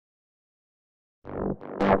Okay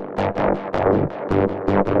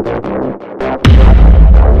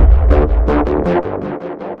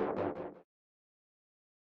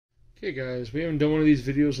guys, we haven't done one of these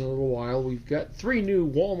videos in a little while. We've got 3 new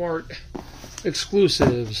Walmart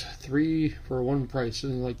exclusives, 3 for one price,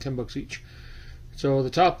 and like $10 each. So the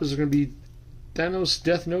top is going to be Thanos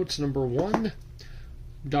Death Notes #1,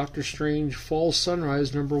 Doctor Strange Fall Sunrise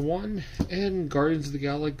 #1, and Guardians of the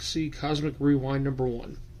Galaxy Cosmic Rewind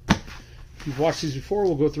 #1. If you've watched these before,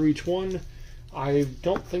 we'll go through each one. I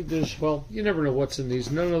don't think there's, well, you never know what's in these.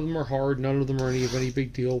 None of them are hard, none of them are any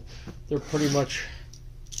big deal. They're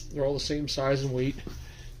all the same size and weight,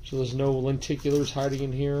 so there's no lenticulars hiding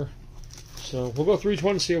in here. So we'll go through each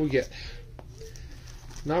one and see how we get.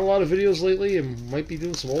 Not a lot of videos lately, and might be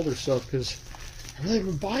doing some older stuff because I really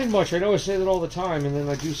haven't been buying much. I know I say that all the time, and then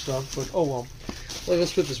I do stuff, but oh well.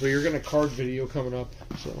 Let's put it this way: you're getting a card video coming up,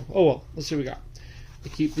 so oh well. Let's see what we got. I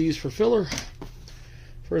keep these for filler.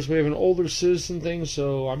 First, we have an older Citizen thing,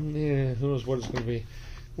 so who knows what it's going to be.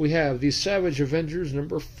 We have the Savage Avengers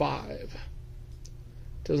 #5.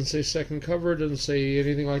 Doesn't say second cover, doesn't say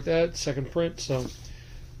anything like that, second print, so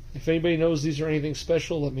if anybody knows these are anything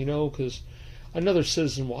special, let me know, because another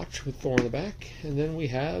Citizen watch with Thor on the back. And then we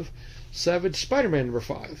have Savage Spider-Man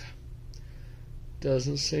 #5.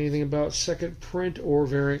 Doesn't say anything about second print or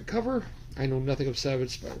variant cover. I know nothing of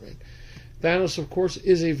Savage Spider-Man. Thanos, of course,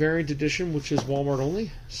 is a variant edition, which is Walmart only,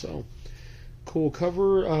 so cool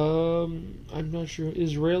cover. I'm not sure.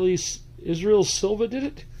 Israel Silva did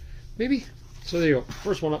it? Maybe? So there you go.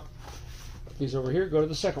 First one up. Put these over here. Go to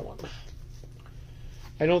the second one.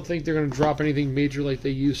 I don't think they're going to drop anything major like they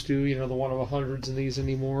used to. You know, the one of hundreds in these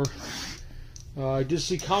anymore. I did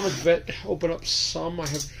see Comic Vet open up some. I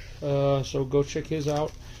have, so go check his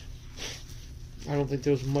out. I don't think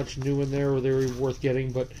there's much new in there or they're worth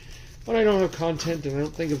getting, but when I don't have content and I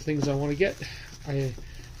don't think of things I want to get, I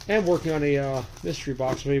am working on a mystery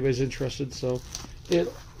box if anybody's interested. So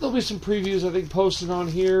there'll be some previews, I think, posted on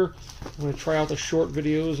here. I'm going to try out the short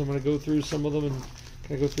videos. I'm going to go through some of them and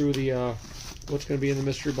kind of go through the what's going to be in the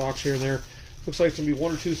mystery box here and there. Looks like it's going to be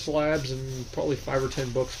 1 or 2 slabs and probably 5 or 10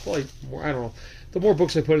 books. Probably more, I don't know. The more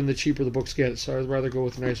books I put in, the cheaper the books get, so I'd rather go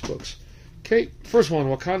with nice books. Okay, first one,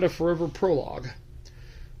 Wakanda Forever Prologue.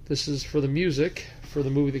 This is for the music for the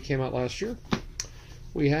movie that came out last year.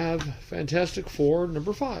 We have Fantastic Four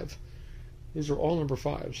 #5. These are all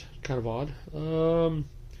 #5s. Kind of odd.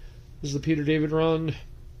 This is the Peter David run.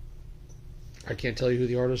 I can't tell you who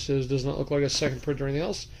the artist is. Does not look like a second print or anything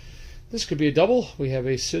else. This could be a double. We have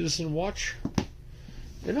a Citizen watch.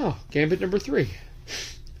 And Gambit #3. I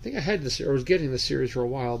think I had this, or was getting this series for a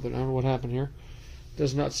while, but I don't know what happened here.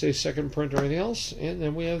 Does not say second print or anything else. And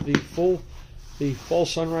then we have the Fall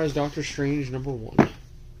Sunrise Doctor Strange #1.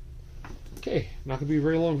 Okay, not going to be a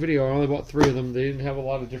very long video. I only bought 3 of them. They didn't have a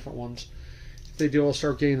lot of different ones. If they do, I'll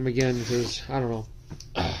start getting them again because, I don't know.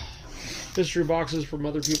 Mystery boxes from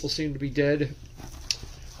other people seem to be dead.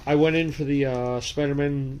 I went in for the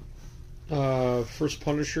Spider-Man First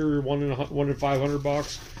Punisher 1 in 500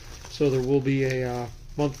 box. So there will be a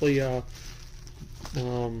monthly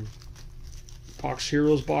Box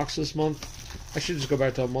Heroes box this month. I should just go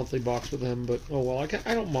back to a monthly box with them, but oh well, I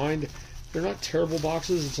don't mind. They're not terrible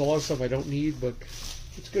boxes. It's a lot of stuff I don't need, but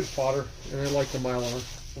it's good fodder, and I like the Mylar,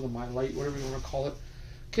 or the Mylite, whatever you want to call it.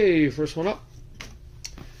 Okay, first one up.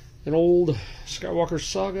 An old Skywalker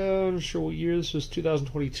Saga. I'm not sure what year this was,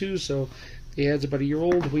 2022, so the ad's about a year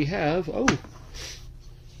old. We have,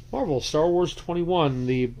 Marvel, Star Wars 21.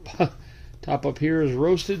 The top up here is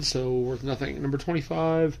roasted, so worth nothing.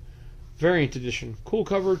 #25. Variant edition. Cool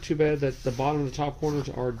cover. Too bad that the bottom and the top corners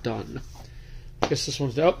are done. I guess this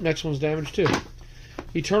one's up. Next one's damaged too.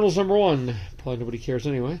 Eternals #1. Probably nobody cares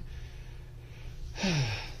anyway.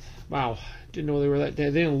 Wow. Didn't know they were that.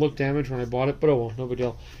 They didn't look damaged when I bought it, but oh well, no big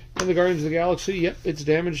deal. And the Guardians of the Galaxy. Yep, it's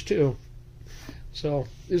damaged too. So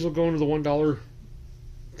these will go into the $1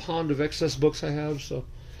 pond of excess books I have. So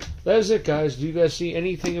that is it, guys. Do you guys see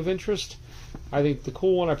anything of interest? I think the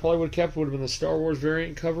cool one I probably would have kept would have been the Star Wars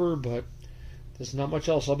variant cover, but there's not much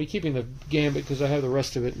else. I'll be keeping the Gambit because I have the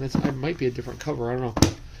rest of it, and it might be a different cover. I don't know.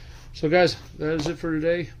 So, guys, that is it for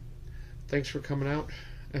today. Thanks for coming out,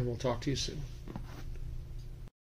 and we'll talk to you soon.